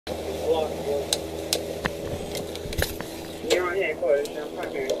Come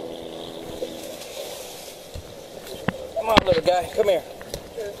on, little guy. Come here.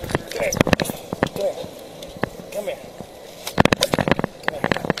 Come here. Come here. Come here.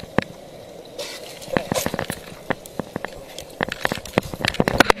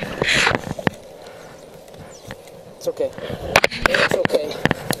 It's okay. It's okay.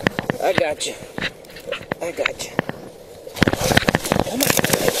 I got you. I got you. Come on.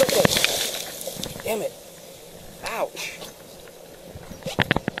 It's okay. Damn it. Ouch.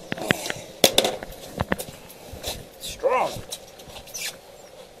 Strong.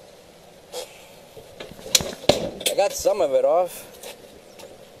 I got some of it off.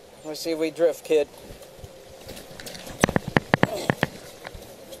 Let's see if we drift, kid.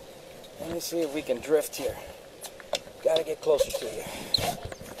 Let me see if we can drift here. Gotta get closer to you.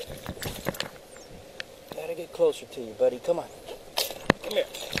 Gotta get closer to you, buddy. Come on. Come here.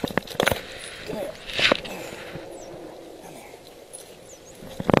 Come here. Come here.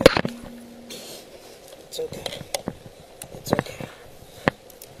 It's okay. It's okay.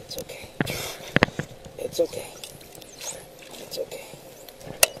 It's okay. It's okay. It's okay.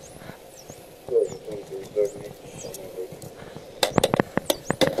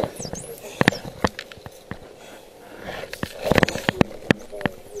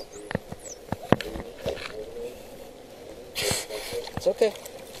 It's okay.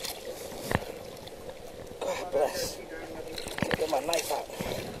 God bless. Get my knife out.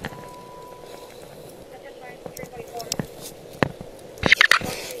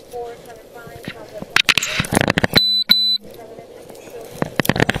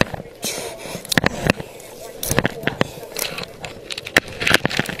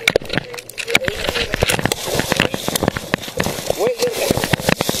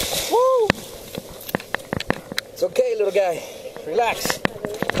 Woo! It's okay, little guy. Relax.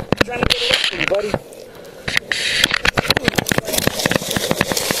 I'm trying to get it up for you, buddy.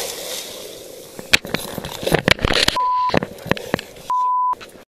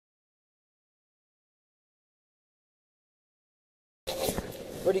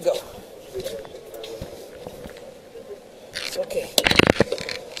 Where'd he go? It's okay.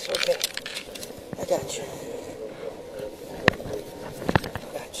 It's okay. I got you. I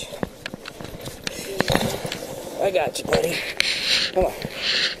got you. I got you, buddy. Come on.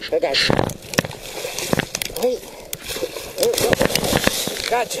 I got you. Wait. There we go.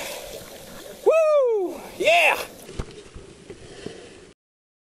 Gotcha. Woo! Yeah!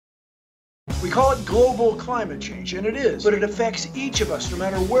 We call it global climate change, and it is, but it affects each of us, no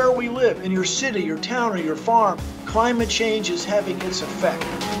matter where we live, in your city, your town, or your farm. Climate change is having its effect.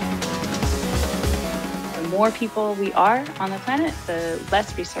 The more people we are on the planet, the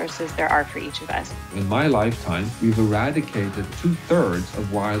less resources there are for each of us. In my lifetime, we've eradicated 2/3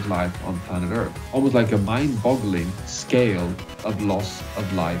 of wildlife on planet Earth. Almost like a mind-boggling scale of loss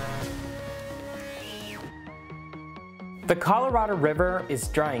of life. The Colorado River is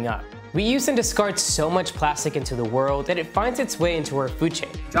drying up. We use and discard so much plastic into the world that it finds its way into our food chain.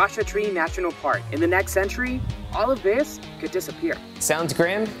 Joshua Tree National Park. In the next century, all of this could disappear. Sounds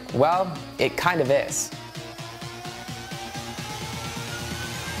grim? Well, it kind of is.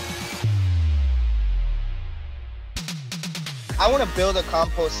 I want to build a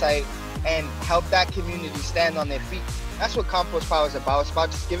compost site and help that community stand on their feet. That's what Compost Power is about. It's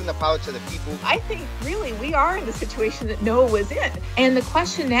about just giving the power to the people. I think really we are in the situation that Noah was in. And the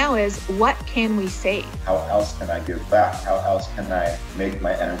question now is, what can we save? How else can I give back? How else can I make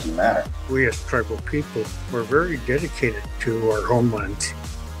my energy matter? We as tribal people, we're very dedicated to our homelands.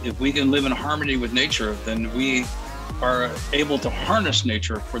 If we can live in harmony with nature, then we are able to harness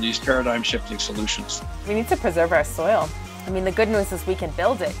nature for these paradigm-shifting solutions. We need to preserve our soil. I mean, the good news is we can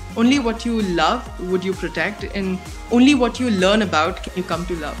build it. Only what you love would you protect, and only what you learn about can you come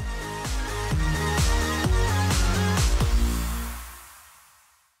to love.